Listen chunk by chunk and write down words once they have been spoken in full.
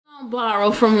Borrow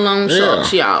from loan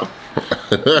sharks, y'all.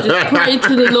 Just pray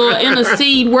to the Lord,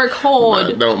 intercede, work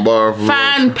hard. Don't borrow from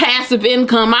find passive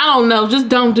income. I don't know. Just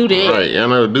don't do that. Right, I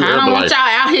know. Do I don't want y'all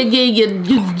out here getting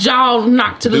your jaw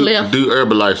knocked to the left. Do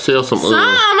Herbalife. Sell some.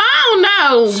 I don't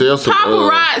know. Sell some.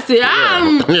 Paparazzi. I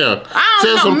don't know.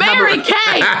 Mary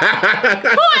Kay.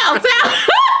 Who else?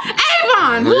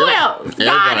 Avon. Who else?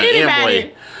 God,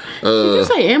 anybody. Did you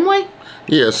say Amway?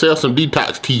 Yeah, sell some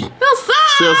detox tea.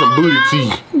 Sell some booty tea.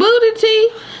 Booty tea.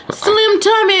 Slim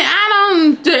tummy.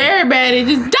 To everybody.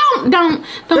 Just don't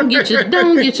get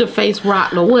your face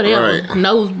rocked or whatever. Right.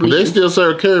 Nosebleed. They still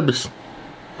serve Caribis.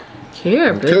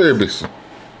 Caribis.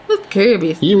 What's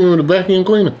Caribis? You remember the vacuum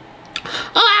cleaner?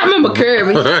 Oh, I remember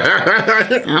Caribis.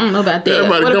 I don't know about that.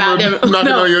 Everybody what about them?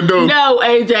 Knocking on your door. No,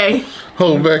 AJ.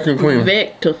 Whole vacuum cleaner.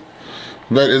 Vector.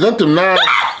 Is that the 9?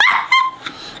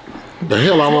 The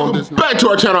hell I want this. Back to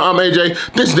our channel. I'm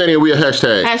AJ. This is Danny and we are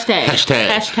hashtag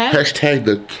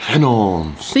the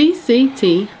Cannon.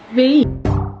 CCTV.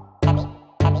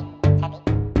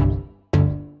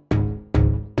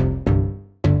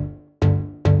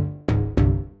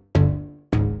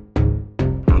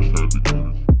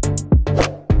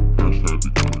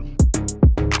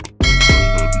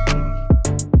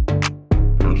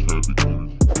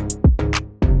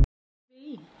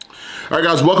 Alright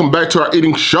guys, welcome back to our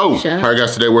eating show. Alright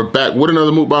guys, today we're back with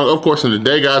another mukbang. Of course, and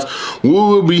today guys, we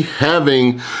will be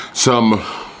having some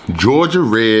Georgia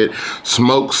red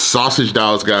smoked sausage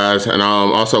dogs, guys. And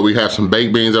also we have some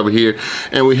baked beans over here.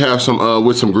 And we have some,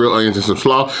 with some grilled onions and some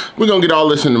slaw. We're gonna get all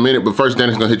this in a minute, but first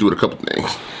Danny's gonna hit you with a couple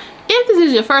things. If this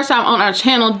is your first time on our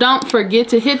channel, don't forget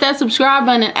to hit that subscribe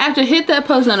button and after hit that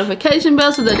post notification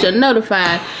bell so that you're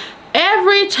notified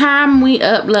every time we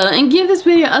upload, and give this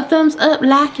video a thumbs up,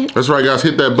 like it. That's right guys,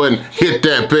 hit that button, hit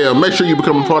that bell. Make sure you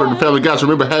become a part of the family, guys.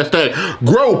 Remember hashtag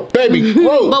grow, baby,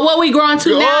 grow. But what we growing to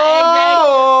now,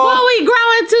 AJ? What we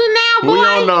growing to now, boy? We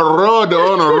on the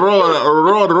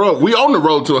road, we on the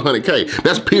road to 100K.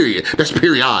 That's period. That's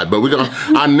period. But we're gonna,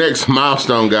 our next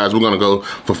milestone, guys, we're gonna go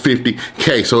for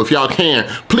 50K. So if y'all can,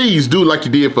 please do like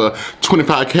you did for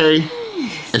 25K.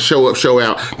 And show up, show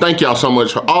out. Thank y'all so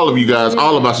much for all of you guys,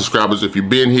 all of our subscribers. If you've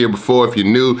been here before, if you're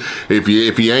new, if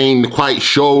you ain't quite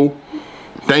sure,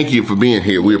 thank you for being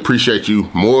here. We appreciate you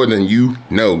more than you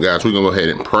know, guys. We're gonna go ahead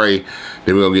and pray.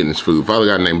 Then we're gonna get in this food. Father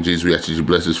God, in the name of Jesus, we ask that you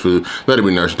bless this food. Let it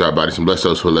be nourished to our bodies and bless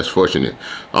those who are less fortunate.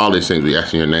 All these things we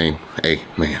ask in your name.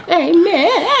 Amen.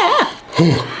 Amen.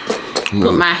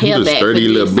 Put my hair back. Sturdy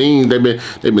little beans.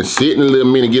 They've been sitting a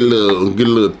little minute, get a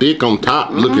little thick on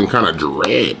top, looking kind of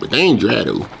dry, but they ain't dry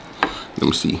though. Let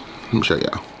me see. Let me show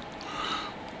y'all.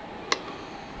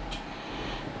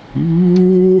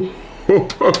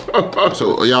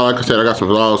 So y'all, like I said, I got some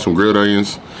salads, some grilled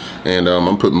onions, and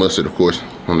I'm putting mustard, of course,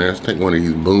 on there. Let's take one of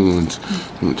these buns.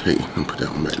 Let me put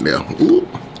that one back there. Ooh.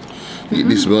 Get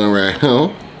this bun right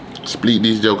here. Split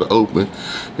this joker open,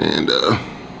 and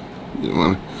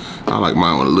I like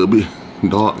mine with a little bit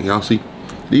dark. Y'all see?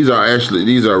 These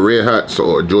are red hots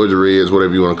or Georgia reds,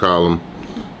 whatever you want to call them.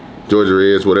 Georgia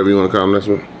reds, whatever you want to call them. That's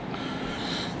what.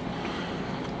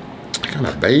 Kind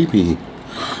of baby.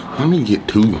 Let me get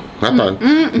two. I thought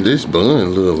this bun a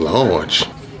little large.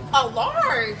 A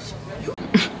large?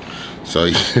 So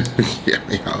yeah,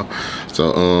 y'all.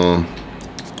 So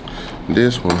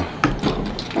this one.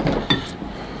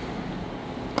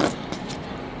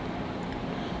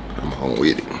 I'm home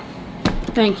with it.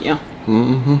 Thank you.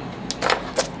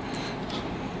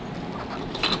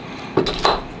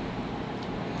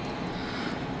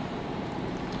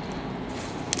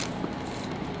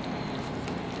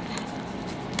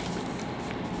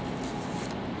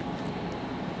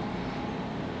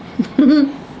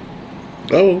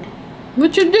 Oh.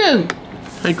 What you do?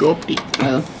 Hey, go up there.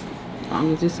 Oh, as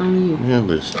long as it's on you. Yeah,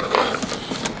 listen.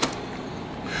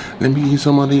 Let me eat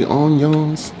some of the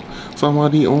onions. Some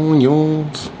of the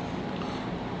onions.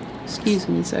 Excuse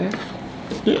me, sir.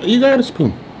 Yeah, you got a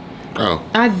spoon. Oh.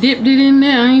 I dipped it in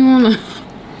there. I ain't wanna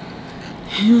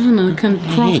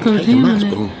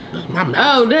cross-contaminate. That's my mouth.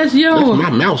 Oh, that's yours. That's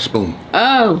my mouth spoon.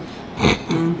 Oh.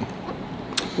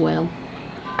 Well.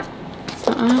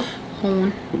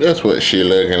 Horn. That's what she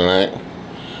looking like.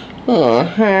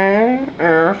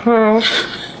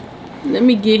 Let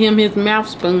me get him his mouth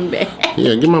spoon back.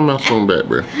 Yeah, get my mouth spoon back,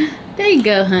 bro. There you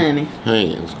go, honey.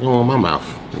 Hey, it's going on my mouth.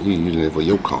 You using it for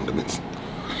your condiments.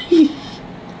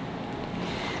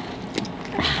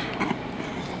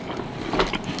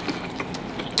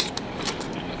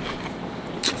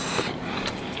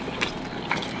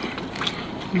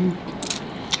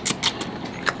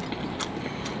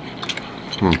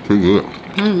 Pretty good.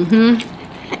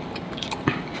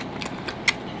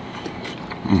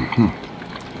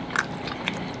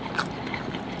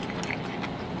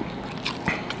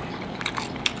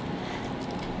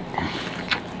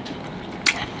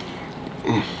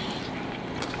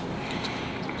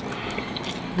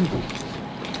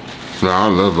 Now, I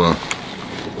love a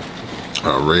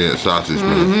red sausage,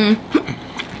 man.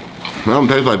 It don't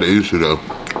taste like they used to, though.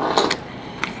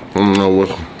 I don't know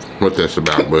what that's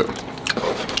about, but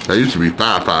they used to be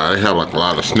fire. They have like a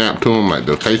lot of snap to them, like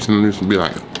the tasting used to be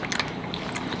like.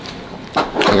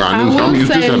 I'm gonna use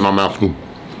this as my mouth spoon.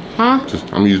 Huh? I'm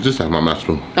gonna use this as my mouth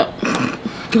spoon.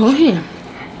 Go ahead.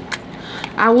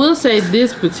 I will say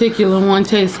this particular one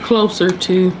tastes closer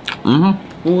to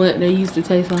what they used to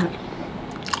taste like.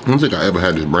 I don't think I ever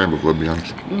had this brand before, to be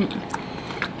honest.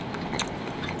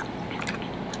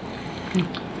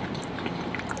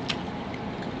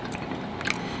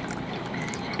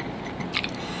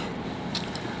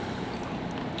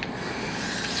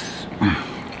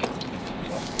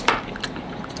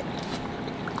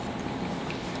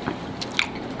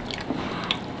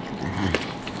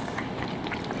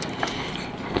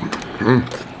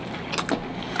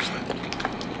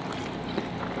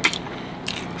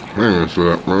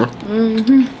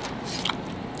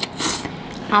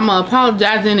 I'm gonna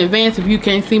apologize in advance if you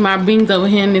can't see my beans over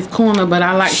here in this corner, but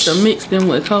I like to mix them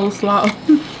with coleslaw.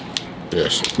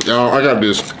 Yes. Y'all, I got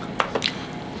this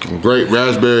great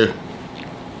raspberry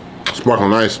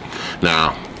sparkling ice.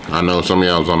 Now, I know some of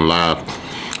y'all was on the live.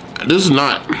 This is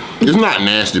not, it's not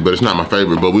nasty, but it's not my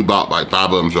favorite, but we bought like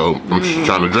 5 of them, so I'm just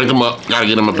trying to drink them up. Gotta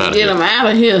get them up out of here. Get them out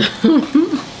of here.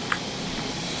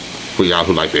 For y'all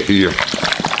who like to hear.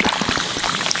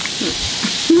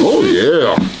 Oh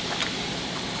yeah.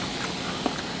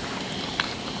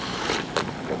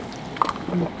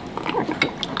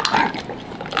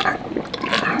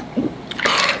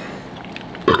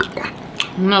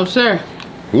 No, sir.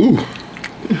 Ooh.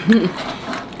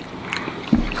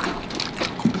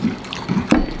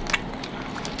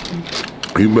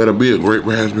 You better be a great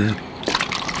raspberry.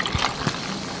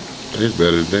 It's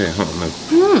better than that.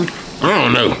 I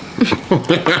don't know.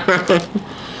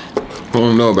 I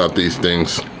don't know about these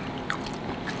things.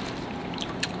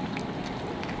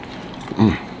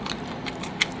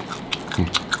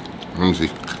 Let me see.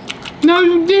 No,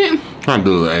 you didn't. I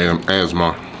do the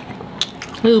asthma.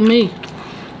 Who, me?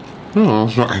 No,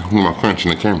 it's not my crunch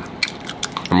in the camera.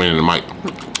 I mean in the mic.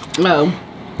 No.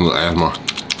 A little asthma.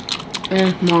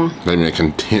 Asthma. They make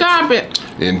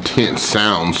intense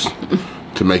sounds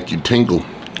to make you tingle.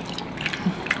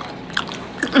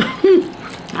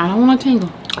 I don't want to tingle.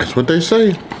 That's what they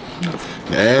say.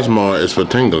 The asthma is for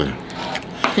tingling.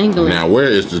 Tingling. Now, where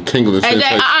is the tingling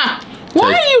sensation?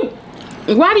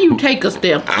 Why do you take us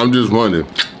there? I'm just wondering.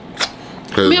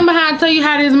 Remember how I tell you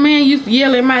how this man used to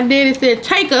yell at my daddy, said,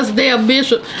 "Take us there,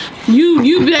 Bishop. You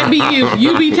that be you.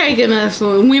 You be taking us.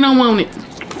 So we don't want it.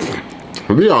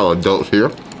 We all adults here.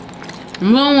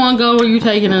 We don't want to go where you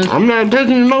taking us. I'm not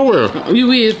taking you nowhere.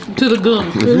 You is to the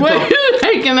gun. Where you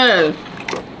taking us?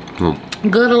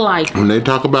 Good of life. When they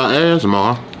talk about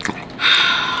asthma,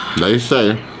 they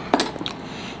say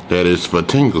that it's for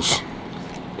tingles.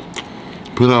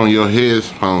 Put on your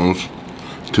headphones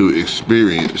to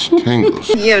experience tingles.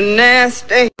 You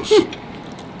nasty.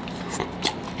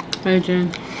 Hey,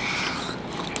 Jen.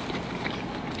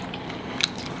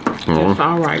 That's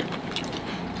all right.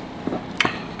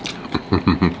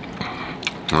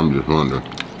 I'm just wondering.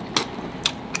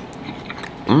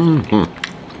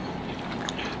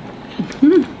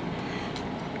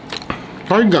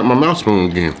 How you got my mouth spoon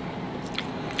again?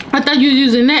 I thought you were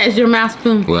using that as your mouth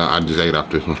spoon. Well, I just ate off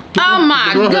this one. Oh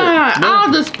my God! All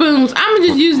the spoons. I'm gonna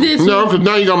just use this. No, because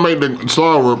now you're gonna make the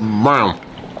slaw brown.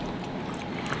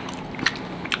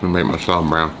 I'm gonna make my slaw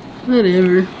brown.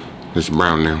 Whatever. It's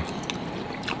brown now.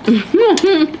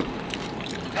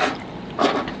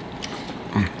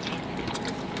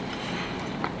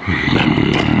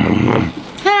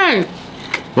 Hey!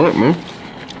 What, man?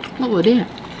 What was that?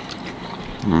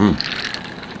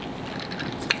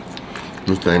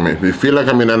 This thing makes me feel like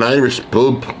I'm in an Irish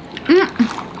pub.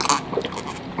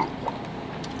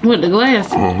 With the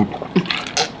glass.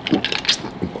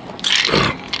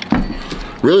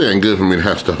 Really ain't good for me to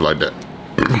have stuff like that.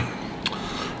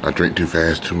 I drink too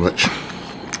fast, too much.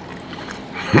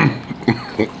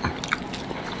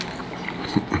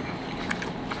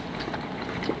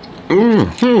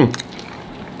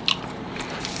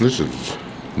 This is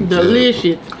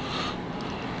delicious.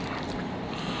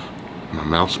 My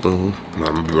mouth spoon,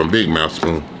 my big mouth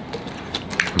spoon.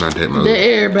 Not that my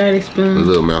everybody spoon. The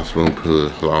little mouth spoon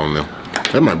put on there.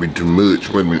 That might be too much.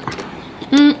 Wait a minute.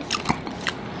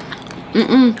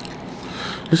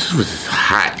 This was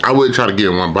hot. I would try to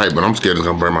give it one bite, but I'm scared it's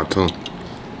gonna burn my tongue.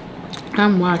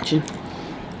 I'm watching.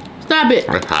 Stop it.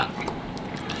 That's hot.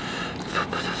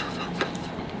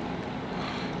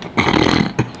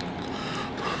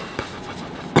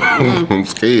 I'm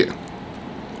scared.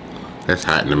 That's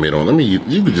hot in the middle. Let me. You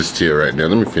can just chill right now.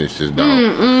 Let me finish this dog.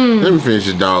 Let me finish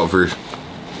this dog first.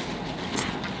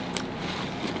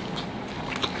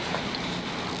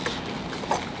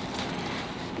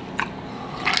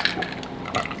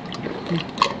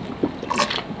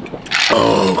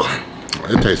 Oh,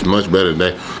 it tastes much better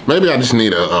today. Maybe I just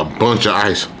need a bunch of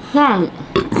ice. Right.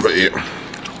 But yeah.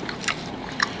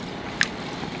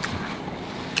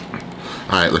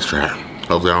 All right, let's try it.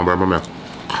 Hopefully I don't burn my mouth.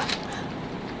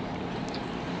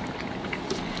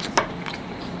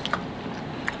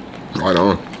 Right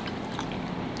on.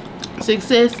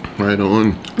 Success. Right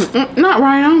on. Not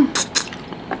right on.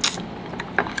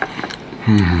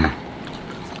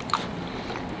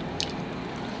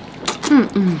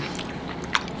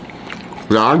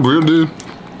 Yeah, I grilled it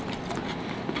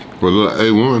with a little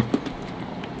A1.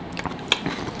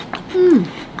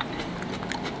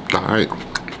 All right.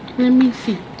 Let me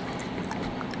see.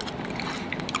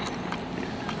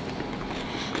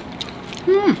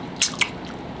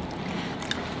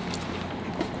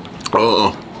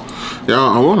 Yeah,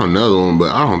 I want another one,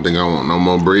 but I don't think I want no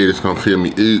more bread. It's gonna fill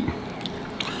me eat.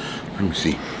 Let me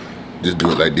see. Just do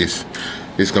it like this.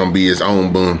 It's gonna be its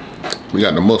own bun. We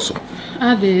got the muscle.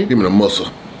 I did. Give me the muscle.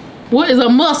 What is a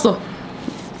muscle?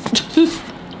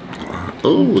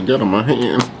 Oh, it got on my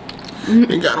hand.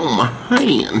 It got on my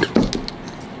hand.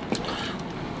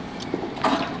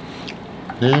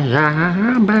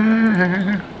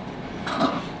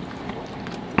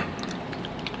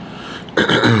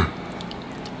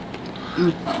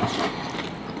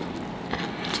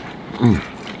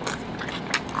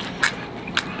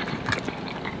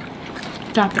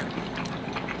 Stop it.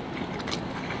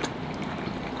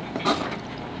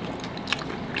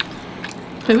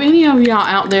 Have any of y'all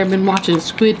out there been watching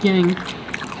Squid Game?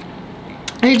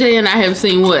 AJ and I have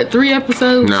seen, what, 3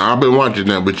 episodes? Now, I've been watching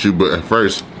that with you, but at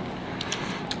first,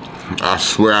 I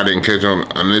swear I didn't catch on,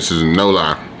 and this is no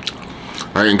lie.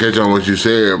 I didn't catch on what you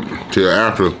said till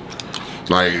after,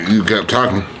 like, you kept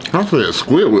talking. I said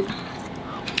Squidward.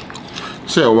 I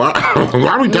said, why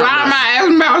are we talking Why am I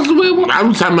asking about Squidward? Why are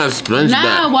we talking about SpongeBob?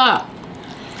 Nah, what?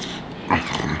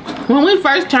 When we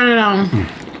first turned it on,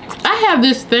 I have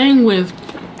this thing with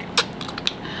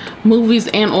movies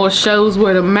and or shows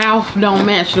where the mouth don't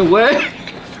match the words. And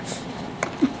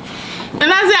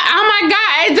I said, oh my God,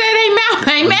 AJ, they mouth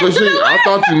ain't matching the words. I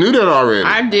thought you knew that already.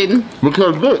 I didn't.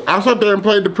 Because look, I sat there and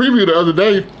played the preview the other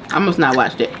day. I must not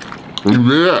watched it.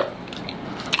 Yeah.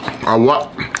 I watched.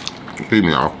 Excuse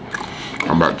me, y'all.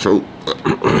 I'm about to choke.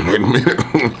 Wait a minute.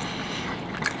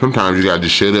 Sometimes you gotta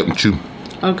just shut up and chew.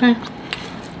 Okay.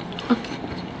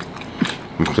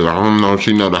 Because I don't know if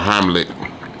she know the Heimlich.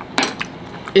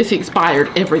 It's expired,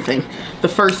 everything. The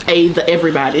first aid, the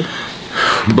everybody.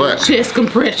 But Chest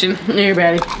compression,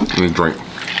 everybody. let me drink.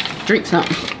 Drink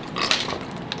something.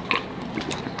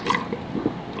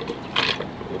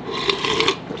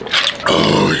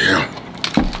 Oh yeah.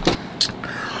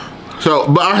 So,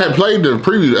 but I had played the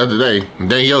preview the other day.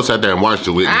 Danielle sat there and watched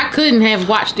it with me. I couldn't have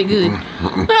watched it good.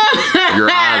 Your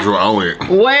eyes were on it.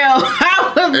 Well,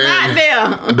 I was not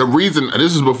there. The reason,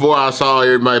 this is before I saw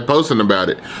everybody posting about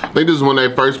it. I think this is when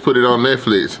they first put it on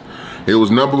Netflix. It was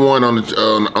 #1 on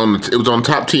the it was on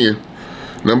top 10.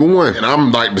 #1. And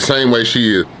I'm like the same way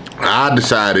she is. I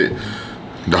decided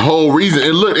the whole reason,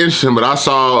 it looked interesting, but I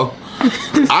saw,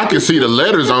 I could see the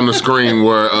letters on the screen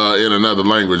were in another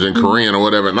language, in Korean or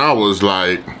whatever, and I was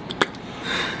like,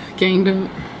 Can't do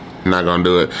it. not gonna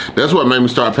do it. That's what made me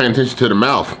start paying attention to the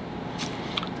mouth.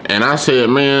 And I said,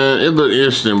 man, it looked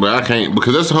interesting, but I can't,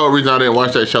 because that's the whole reason I didn't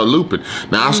watch that show, Lupin.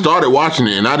 Now, I started watching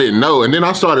it, and I didn't know, and then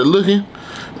I started looking,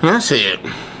 and I said,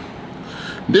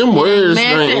 them words,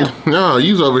 no,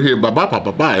 you's over here,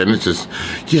 bye, and it's just,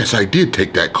 yes, I did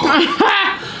take that card.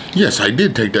 Yes, I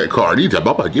did take that card.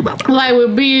 Like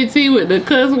with BET with the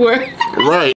cuss word.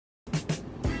 Right.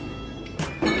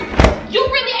 You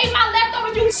really ate my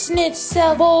leftovers, you Snitch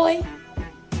cell boy.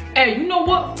 Hey, you know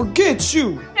what? Forget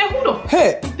you. And who the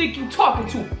Heck. you think you talking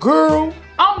to? Girl.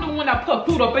 I'm the one that put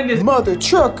food up in this. Mother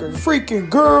trucker. Freaking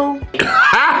girl.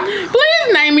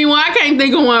 Please name me one. I can't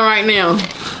think of one right now.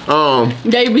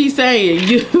 They be saying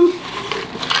you.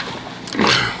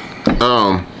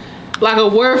 Like a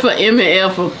word for M and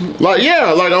F. Like,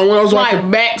 yeah, like when I was Like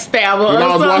watching. backstabber. When or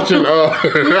I was something.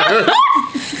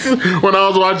 watching, when I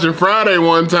was watching Friday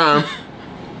one time,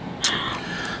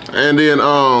 and then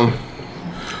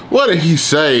what did he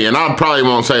say? And I probably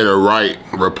won't say the right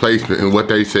replacement in what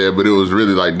they said, but it was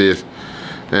really like this.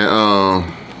 And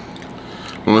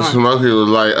when Smokey was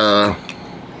like,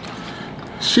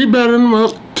 she better than him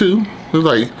up too. It was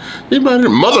like, he better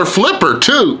than Mother Flipper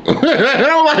too. And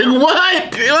I'm like,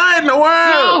 what? What in the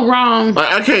world? So wrong.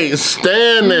 Like, I can't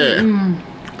stand that.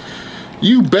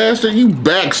 You bastard, you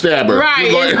backstabber.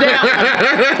 Right. Like,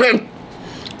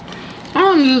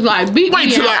 I'm just like, beat wait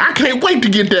me till out. I can't wait to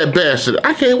get that bastard.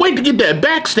 I can't wait to get that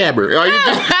backstabber. Like,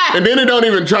 and then it don't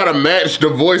even try to match the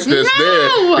voice that's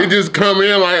No. there. It just come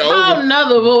in like over.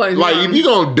 Another voice. Like, if you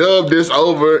gonna dub this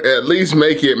over, at least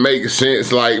make it make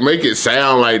sense. Like, make it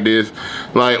sound like this.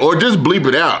 Like, or just bleep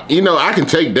it out. You know, I can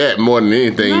take that more than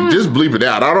anything. Just bleep it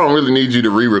out. I don't really need you to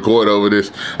re-record over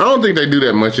this. I don't think they do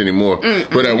that much anymore.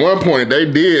 But at one point they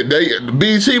did.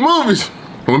 BT movies.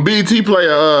 When BT play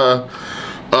a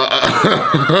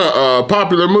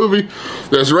popular movie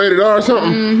that's rated R or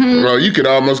something, bro, you could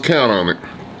almost count on it.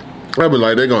 I'd be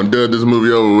like, they're gonna dub this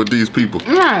movie over with these people.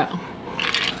 Yeah.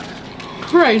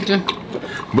 Crazy.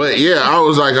 But yeah, I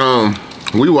was like,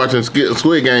 we watching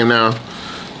Squid Game now.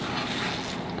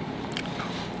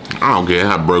 I don't care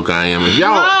how broke I am. If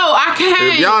y'all, No, I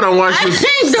can't. if y'all don't watch this, I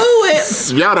can't do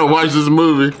it. if y'all don't watch this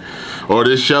movie or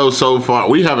this show so far,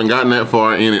 we haven't gotten that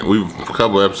far in it. We've a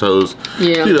couple episodes,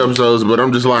 few episodes, but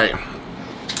I'm just like,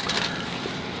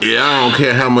 yeah, I don't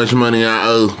care how much money I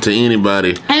owe to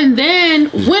anybody. And then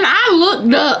when I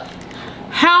looked up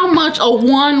how much a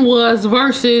one was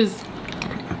versus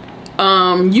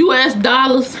US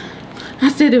dollars, I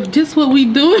said, if this what we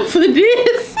doing for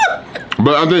this.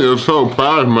 But I think it's so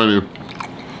prize money.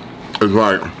 It's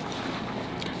like,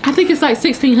 I think it's like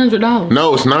 $1,600.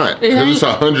 no, it's not. It's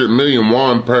 100 million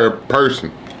won per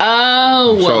person.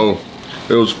 Oh.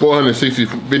 So it was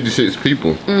 456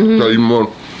 people. So you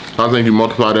more, I think you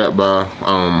multiply that by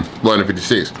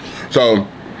 156. So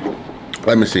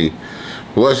let me see.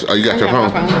 What's you got your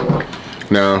phone?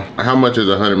 Now, how much is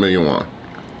 100 million won?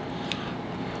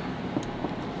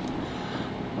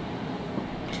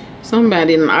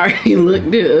 Somebody done already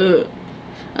looked it up.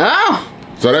 Oh.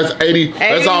 So that's 80.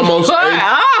 That's almost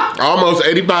almost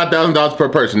 $85,000 per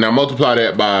person. Now multiply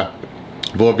that by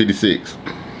 456.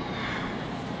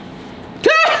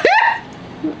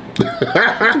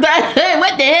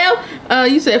 What the hell?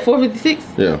 You said 456?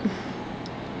 Yeah.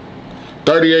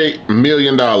 $38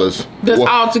 million. That's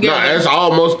all together. No, that's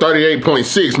almost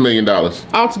 $38.6 million.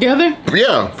 All together?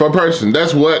 Yeah, per person.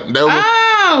 That's what that was.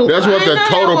 That's what the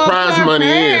total prize money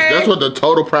is. That's what the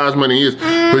total prize money is.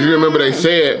 Because you remember they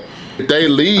said if they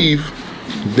leave,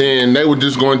 then they were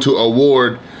just going to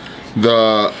award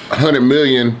the 100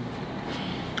 million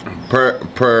per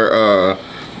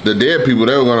the dead people.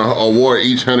 They were going to award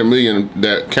each 100 million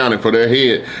that counted for their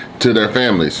head to their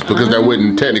families, because that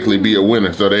wouldn't technically be a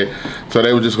winner. So they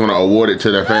were just going to award it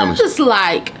to their families. I'm just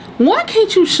like, why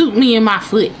can't you shoot me in my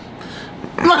foot?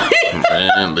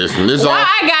 Man, listen, this why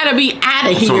I gotta be out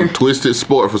of here? Some twisted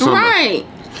sport for somebody.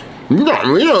 Right.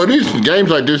 You know, these games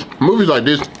like this, movies like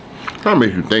this, that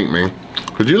make you think, man.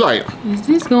 Cause you like, is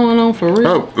this going on for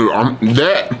real?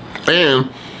 That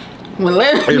and well,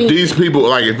 if these people,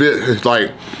 like, if it's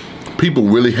like people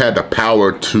really had the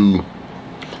power to,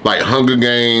 like Hunger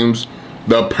Games,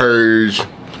 The Purge,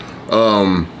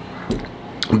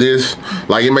 this,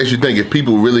 like, it makes you think if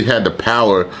people really had the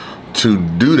power to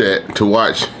do that, to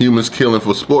watch humans killing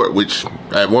for sport, which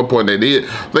at one point they did.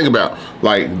 Think about,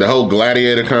 like, the whole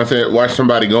gladiator concept, watch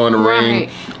somebody go in the ring,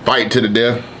 fight to the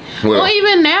death. Well,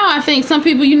 even now, I think some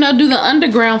people, you know, do the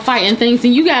underground fighting things,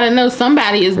 and you gotta know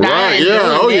somebody is dying. Right,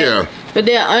 yeah, oh yeah. But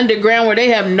they're underground where they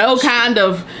have no kind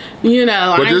of, you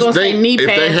know, but I ain't gonna say knee pads.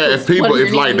 If they had,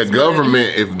 if like the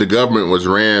government, if the government was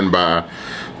ran by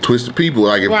twisted people,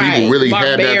 like if people really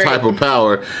had that type of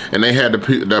power and they had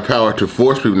the power to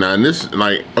force people. Now, and this,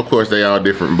 like, of course they are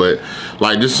different, but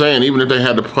like just saying, even if they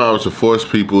had the power to force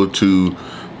people to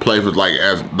play for, like,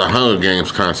 as the Hunger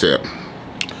Games concept,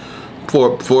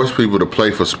 force people to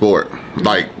play for sport,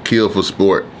 like kill for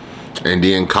sport, and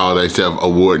then call themselves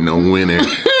awarding a winner.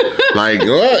 Like,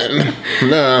 what?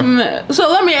 Nah. So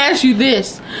let me ask you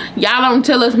this. Y'all don't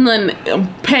tell us nothing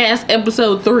past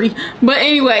episode 3. But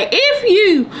anyway, if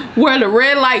you were the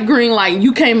red light, green light,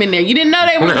 you came in there, you didn't know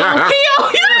they was gonna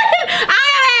kill.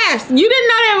 I asked. You didn't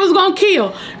know they was gonna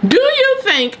kill. Do you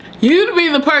think you'd be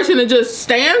the person to just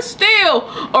stand still,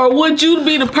 or would you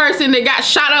be the person that got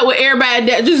shot up with everybody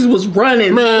that just was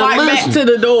running back to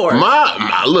the door?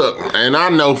 My look, and I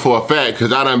know for a fact,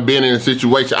 because I done been in a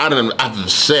situation, I've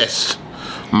assessed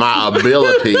my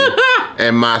ability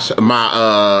and my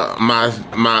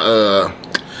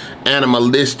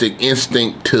animalistic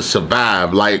instinct to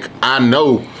survive. Like, I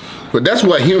know But that's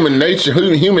what human nature,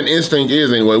 human instinct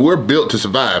is anyway. We're built to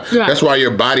survive. Right. That's why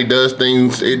your body does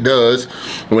things it does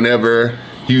whenever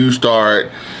you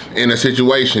start in a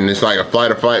situation. It's like a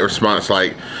flight or fight response.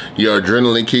 Like your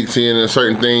adrenaline kicks in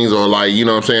certain things, or like, you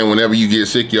know what I'm saying, whenever you get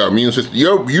sick, your immune system, you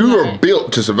are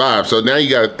built to survive. So now you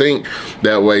got to think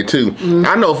that way too.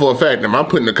 I know for a fact, if I'm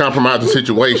put in a compromising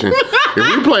situation, if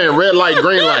we playing red light,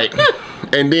 green light,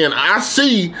 and then I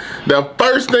see the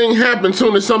first thing happen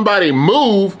soon as somebody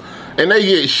move and they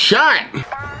get shot.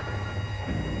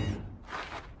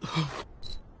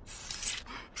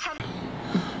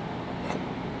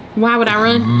 Why would I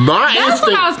run? That's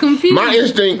what I was confused. My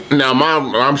instinct, now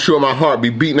I'm sure my heart be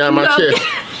beating out of my chest,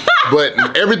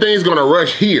 but everything's gonna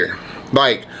rush here.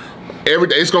 Like,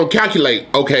 it's gonna calculate,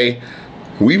 okay,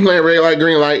 we playing red light,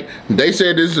 green light. They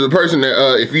said this is the person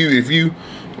that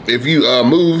if you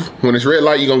move when it's red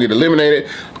light, you're gonna get eliminated.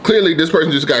 Clearly this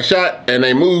person just got shot and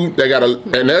they moved,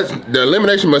 and that's the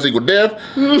elimination must equal death.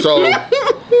 So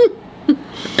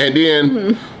and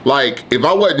then like if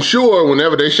I wasn't sure,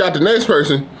 whenever they shot the next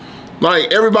person,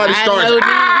 like everybody starts like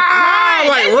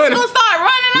running. Gonna start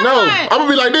running. No, I'm gonna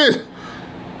be like this.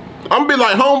 I'm gonna be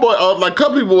like homeboy, like a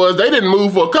couple people was, they didn't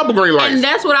move for a couple green lights. And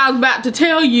that's what I was about to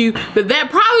tell you, that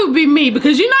probably would be me,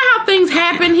 because you know how things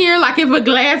happen here, like if a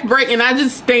glass break and I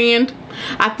just stand,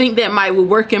 I think that might would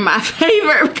work in my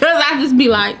favor, because I just be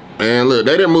like, man, look,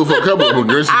 they didn't move for a couple of them,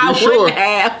 just to be sure.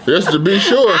 Just to be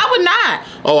sure. I would not.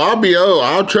 Oh,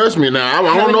 I'll trust me now. I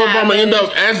don't know if I'm gonna end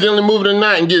up accidentally moving or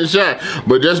not and getting shot,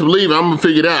 but just believe me, I'm gonna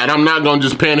figure it out. I'm not gonna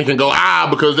just panic and go,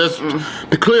 because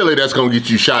clearly that's gonna get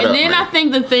you shot up. And then man. I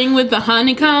think the thing with the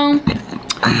honeycomb,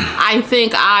 I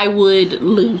think I would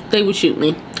lose. They would shoot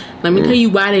me. Let me tell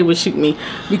you why they would shoot me.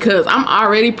 Because I'm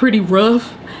already pretty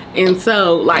rough, and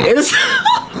so like as soon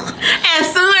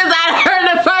as I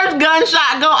heard the first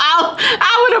gunshot go out,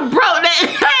 I would have broke that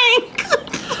thing.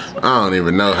 I don't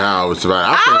even know how I would survive.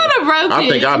 I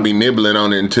think I'd be nibbling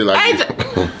on it until I get...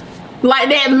 Like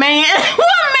that man.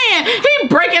 What man? He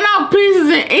breaking off pieces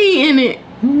and eating it.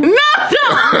 No.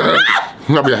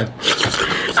 I'll be like...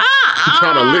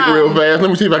 trying to lick real fast. Let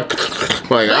me see if I...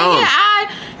 Like,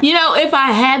 you know, if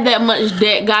I had that much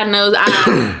debt, God knows,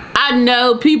 I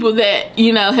know people that,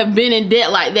 you know, have been in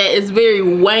debt like that. It's very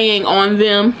weighing on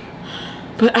them.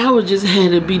 But I would just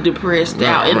have to be depressed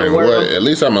out in the world. At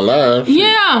least I'm alive.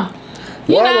 Yeah.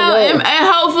 You know, and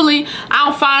hopefully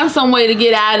I'll find some way to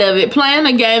get out of it. Playing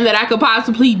a game that I could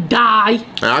possibly die.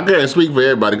 I can't speak for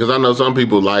everybody, because I know some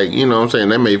people, like, you know what I'm saying,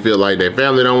 they may feel like their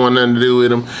family don't want nothing to do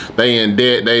with them. They in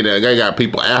debt. They got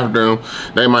people after them.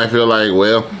 They might feel like,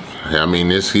 well, I mean,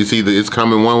 it's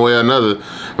coming one way or another.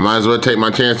 I might as well take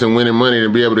my chance in winning money to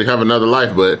be able to have another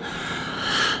life, but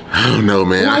I don't know,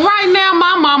 man. Well, right now,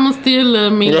 my mama still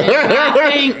love me.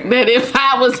 I think that if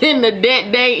I was in the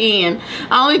debt they in,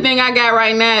 only thing I got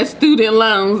right now is student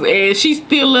loans, and she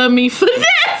still love me for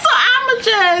that. So I'ma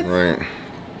just,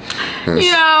 right.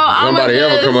 You know, nobody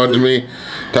ever come up to me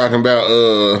talking about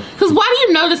Cause why do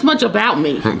you know this much about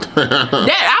me?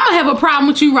 That I'm gonna have a problem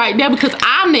with you right there, because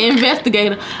I'm the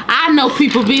investigator. I know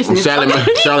people business. Sally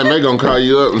Mae gonna call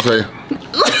you up and say,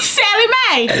 Sally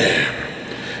Mae.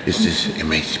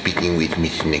 Am I speaking with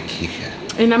Miss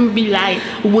Nikisha? And I'm gonna be like,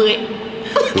 what?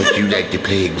 Would you like to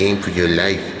play a game for your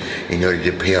life in order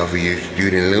to pay off your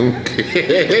student loan? I'm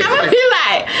gonna be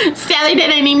like, Sally, that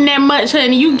ain't even that much,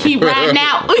 honey. You can keep riding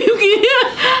out.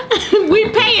 We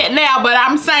pay it now, but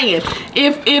I'm saying,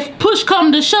 if push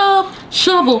come to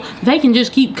shovel, they can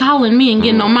just keep calling me and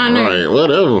getting on my nerves. Right,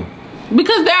 whatever.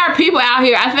 Because there are people out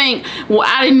here, I think, well,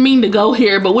 I didn't mean to go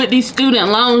here, but with these student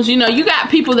loans, you know, you got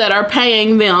people that are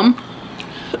paying them,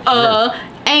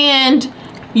 and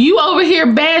you over here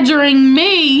badgering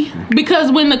me because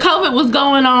when the COVID was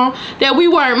going on that we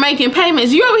weren't making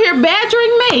payments. You over here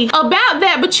badgering me about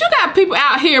that, but you got people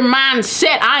out here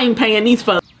mindset, I ain't paying these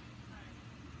folks.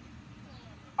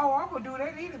 Oh, I'm gonna do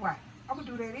that anyway. I'm gonna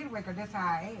do that anyway because that's how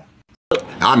I am.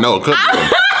 I know a couple of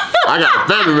them. I got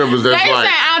family members that's they like,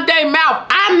 say out their mouth,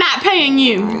 I'm not paying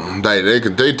you.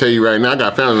 They tell you right now. I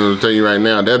got family members tell you right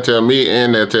now. They'll tell me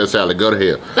and they'll tell Sally, go to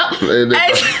hell.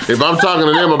 If I'm talking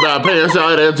to them about paying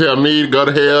Sally, they'll tell me go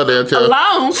to hell. They'll tell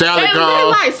Sally call.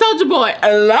 Like, Soulja Boy,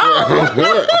 alone?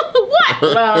 What?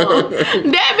 Well,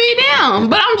 that be them.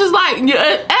 But I'm just like,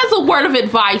 as a word of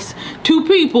advice to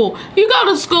people, you go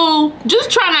to school, just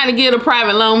try not to get a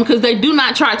private loan, because they do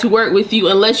not try to work with you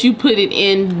unless you put it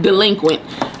in delinquent,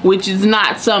 which is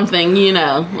not something, you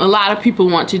know, a lot of people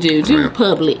want to do. Do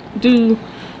public. Do,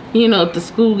 you know, if the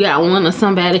school got one or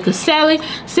somebody, because Sally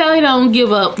don't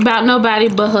give up about nobody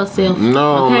but herself.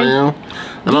 No, okay? man.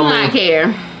 Do not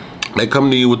care. They come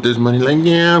to you with this money like,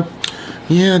 yeah,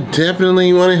 yeah,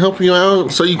 definitely want to help you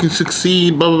out so you can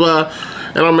succeed, blah, blah, blah.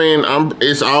 And I mean,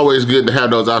 it's always good to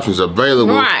have those options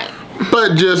available. Right.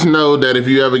 But just know that if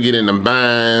you ever get in a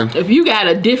bind, if you got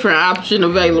a different option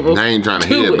available, I ain't trying to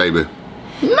hear it, baby.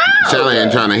 No. Sally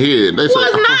ain't trying to hear it. They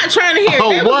was not trying to hear it.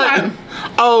 Oh, what?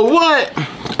 Oh, what?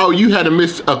 Oh, you had to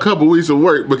miss a couple weeks of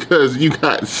work because you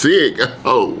got sick.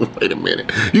 Oh, wait a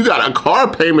minute. You got a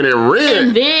car payment and rent.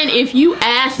 And then if you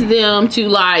ask them to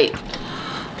like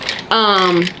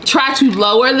try to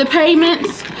lower the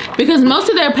payments, because most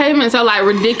of their payments are like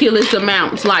ridiculous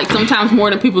amounts, like sometimes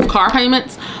more than people's car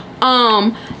payments.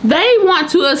 They want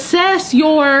to assess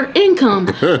your income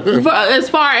as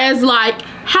far as like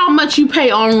how much you pay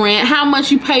on rent, how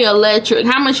much you pay electric,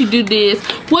 how much you do this,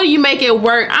 what do you make at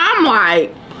work. I'm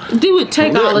like,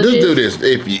 take all of this. Just do this.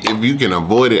 If you can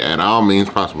avoid it at all means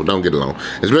possible, don't get a loan.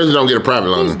 Especially don't get a private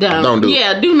loan. Don't do it.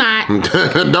 Yeah, do not. Don't do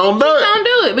it. Don't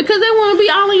do it because they want to be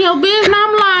all in your business. And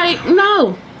I'm like,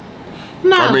 no.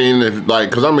 I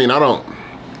mean, I don't.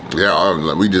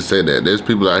 Yeah, we just said that. There's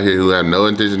people out here who have no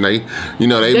intention. They get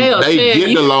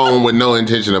the loan with no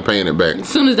intention of paying it back. As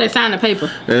soon as they sign the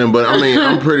paper. But I mean,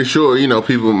 I'm pretty sure,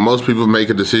 most people make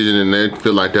a decision and they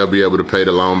feel like they'll be able to pay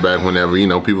the loan back whenever,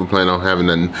 people plan on having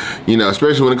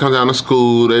especially when it comes down to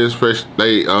school, they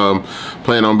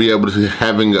plan on being able to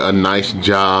having a nice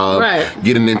job, right,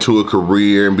 getting into a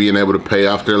career and being able to pay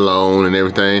off their loan and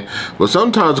everything. But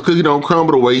sometimes the cookie don't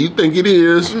crumble the way you think it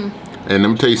is. And let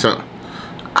me tell you something.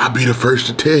 I'll be the first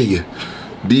to tell you,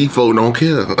 these folk don't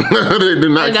care. They do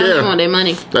not care. They want their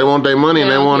money. They want their money and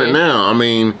they want it now. I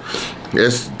mean,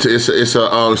 it's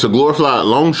a glorified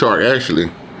loan shark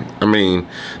actually. I mean,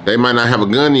 they might not have a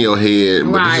gun in your head,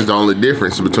 but this is the only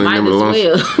difference between them and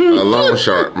a loan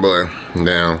shark. But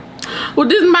now. Well,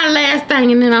 this is my last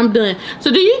thing and then I'm done.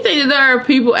 So do you think that there are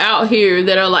people out here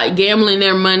that are like gambling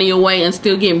their money away and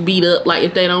still getting beat up like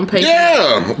if they don't pay?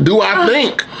 Yeah, do I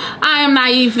think? I am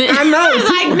naive. I know.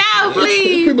 Like, no,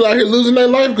 please. People out here losing their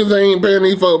life because they ain't paying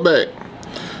these folk back.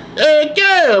 Heck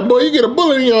yeah, boy, you get a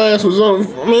bullet in your ass or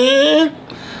something, man.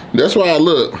 That's why I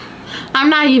look. I'm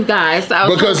naive, guys.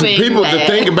 Because people, the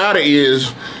thing about it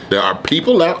is, there are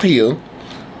people out here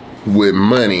with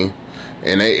money,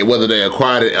 and whether they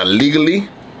acquired it illegally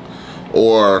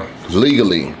or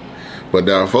legally, but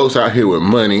there are folks out here with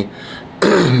money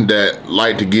that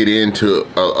like to get into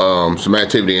some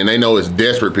activity, and they know it's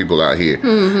desperate people out here,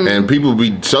 and people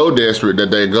be so desperate that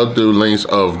they go through lengths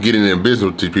of getting in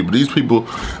business with these people. These people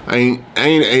ain't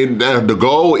the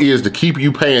goal is to keep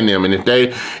you paying them, and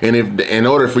if in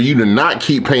order for you to not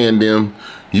keep paying them,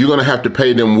 you're gonna have to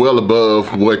pay them well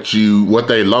above what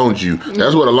they loaned you.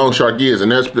 That's what a loan shark is,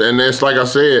 and that's like I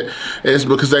said, it's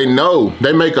because they know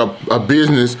they make a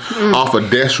business off of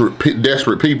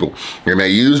desperate people, and they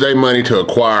use their money to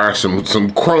acquire some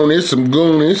cronies, some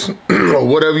goonies, or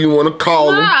whatever you want to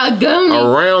call them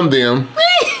around them,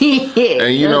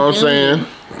 and you know what I'm saying,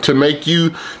 to make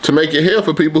it hell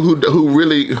for people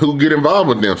who get involved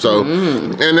with them. So,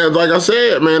 and like I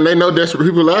said, man, they know desperate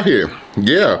people out here.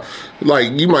 Yeah,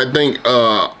 like you might think,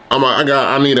 I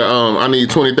need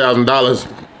 $20,000.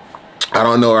 I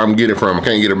don't know where I'm getting it from. I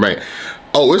can't get it back.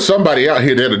 Oh, it's somebody out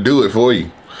here that'll do it for you.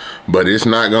 But it's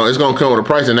gonna come with a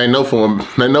price, and they know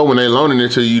when they loaning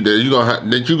it to you that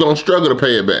you're gonna struggle to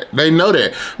pay it back. They know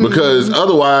that, because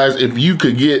otherwise, if you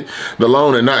could get the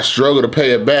loan and not struggle to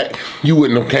pay it back, you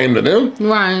wouldn't have came to them.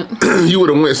 Right. You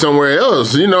would have went somewhere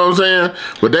else. You know what I'm saying?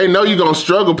 But they know you're gonna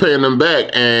struggle paying them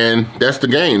back, and that's the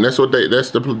game. That's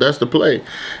the play.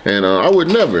 And I would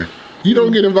never. You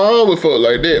don't get involved with folk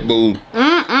like that, boo.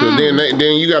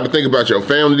 Then you got to think about your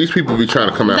family. These people be trying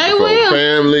to come after folks'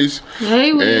 families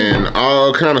and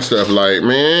all kind of stuff. Like,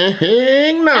 man,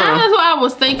 heck no. That's what I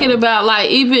was thinking about.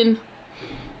 Like, even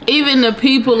the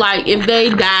people, like, if they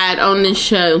died on this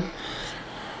show,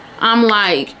 I'm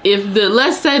like,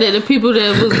 let's say that the people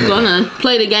that was gonna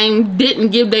play the game didn't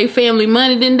give their family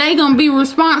money, then they gonna be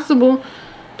responsible.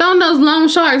 Don't those loan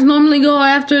sharks normally go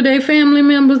after their family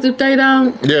members if they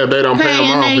don't? Yeah, they don't pay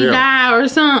them off. And they die or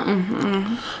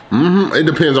something. It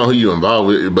depends on who you involved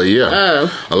with, but yeah,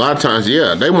 a lot of times,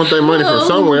 yeah, they want their money from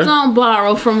somewhere. Don't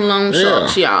borrow from loan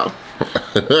sharks, y'all.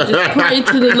 Just pray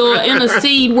to the Lord,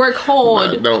 intercede, work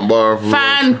hard. Don't borrow from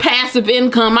find passive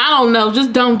income. I don't know.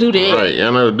 Just don't do that. Right. I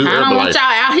know. Do Herbalife. I don't want y'all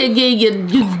out here getting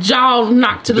your jaw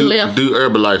knocked to the left. Do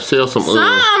Herbalife. Sell some.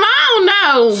 I don't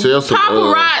know. Sell some.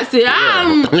 Paparazzi. I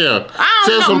don't know.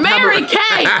 Mary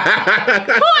Kay.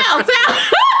 Who else?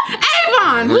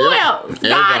 Avon. Who else?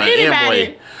 God,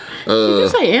 anybody. Did you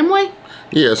say Amway?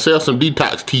 Yeah. Sell some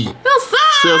detox tea.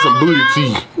 Sell some booty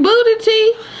tea. Booty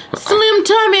tea. Slim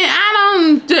tummy, I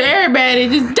don't. To everybody,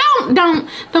 just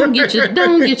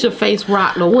don't get your face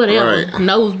rocked or whatever. Right.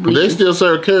 Nosebleed. They still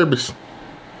serve Caribbeans.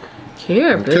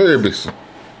 Caribbeans.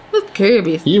 What's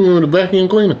Caribbeans? You remember the vacuum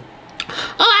cleaner?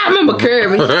 Oh, I remember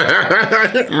Caribbeans.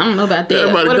 I don't know about that.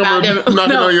 Everybody what about them?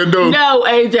 knocking on your door. No,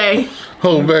 AJ.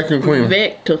 Whole vacuum cleaner.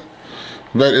 Vector.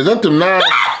 Is that the knife?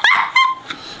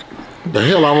 The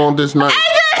hell I want this knife.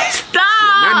 AJ, stop.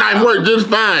 That knife worked just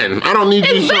fine. I don't need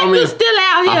you to show me still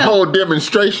out here. a whole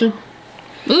demonstration.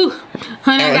 Ooh,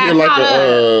 honey, I got caught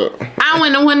up. I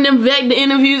went to one of them Vector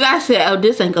interviews. I said, oh,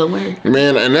 this ain't gonna work.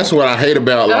 Man, and that's what I hate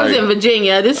about I was in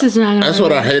Virginia. This is not gonna That's work.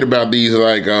 what I hate about these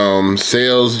like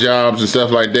sales jobs and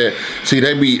stuff like that. See,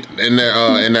 they be in their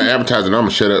advertising. I'm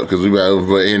gonna shut up because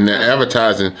but in their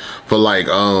advertising for like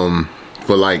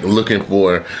looking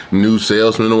for new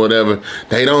salesmen or whatever,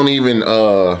 they don't even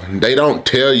they don't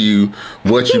tell you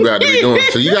what you got to be doing.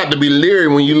 So you got to be leery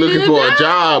when you looking for a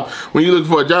job. When you looking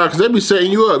for a job, because they be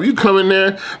setting you up. You come in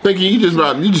there thinking you just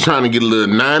trying to get a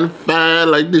little 9 to 5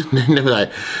 like this. And they be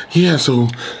like, yeah, so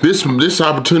this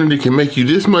opportunity can make you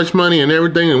this much money and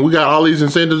everything, and we got all these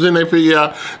incentives. And they figure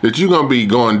out that you're gonna be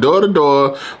going door to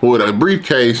door with a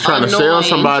briefcase trying to sell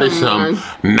somebody some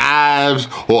knives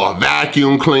or a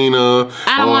vacuum cleaner.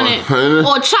 I don't want it.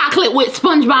 Or chocolate with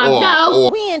SpongeBob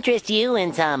dough. We interest you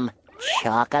in some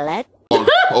chocolate.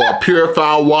 Or a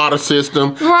purified water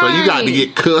system. Right. So you got to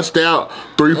get cussed out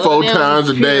 3-4 times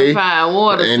a day. Purified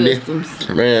water systems.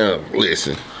 Man,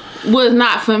 listen. Was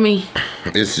not for me.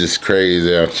 It's just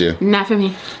crazy out here. Not for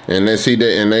me. And they see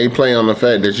that, and they play on the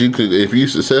fact that you could, if you're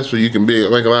successful, you can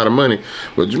make a lot of money.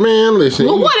 But man, listen.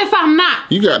 Well, what if I'm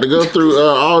not? You got to go through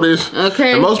all this.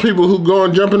 Okay. And most people who go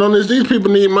and jumping on this, these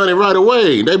people need money right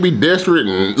away. They be desperate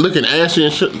and looking ashy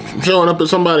and showing up at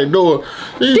somebody's door.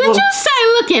 Did you say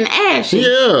looking ashy?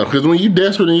 Yeah, because when you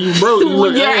desperate and you broke, you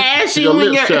look you're ashy. ashy Your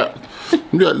when lips you're... chapped.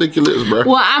 You gotta lick your lips, bro.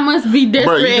 Well, I must be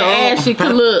desperate and ashy to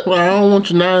look. Well, I don't want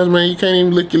your knives, man. You can't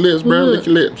even lick your lips, bro. Lick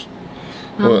your lips.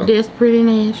 I'm desperate and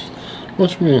ashy.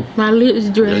 What you mean? My lips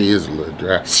dry. Yeah, he is a little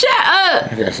dry. Shut up!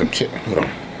 I got some chip. Hold on.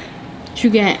 What you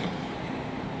got?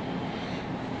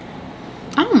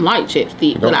 I don't like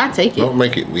chapstick, but I take it. Don't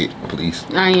make it wet, please.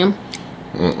 I am.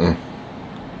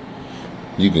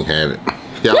 You can have it.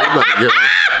 Yeah, I'm about to get on.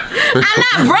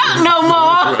 I'm not broke no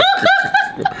more.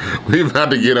 We about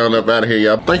to get on up out of here,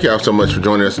 y'all. Thank y'all so much for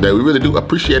joining us today. We really do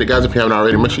appreciate it, guys. If you haven't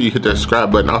already, make sure you hit that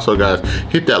subscribe button. Also, guys,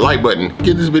 hit that like button.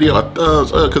 Give this video a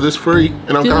thumbs up because it's free and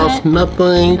don't cost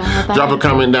nothing. Drop a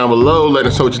comment down below. Let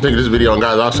us know what you think of this video. And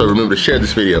guys, also remember to share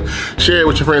this video. Share it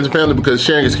with your friends and family because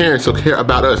sharing is caring. So care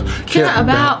about us. Care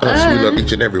about us. We love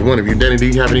each and every one of you. Danny, do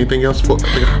you have anything else for?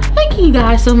 Thank you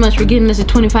guys so much for getting us to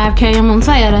 25K. I'm gonna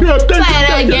say it.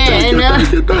 Yeah,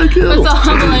 Thank you. We're so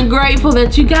humble and grateful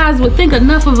that you guys would think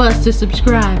enough of us to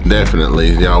subscribe.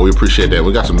 Definitely, y'all. We appreciate that.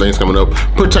 We got some things coming up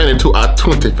pertaining to our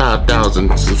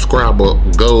 25,000 subscriber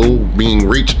goal being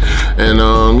reached.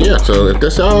 And yeah, so if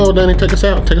that's all, Danny, take us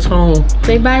out. Take us home.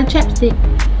 Say bye to chapstick.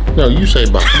 No, you say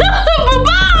bye. Bye.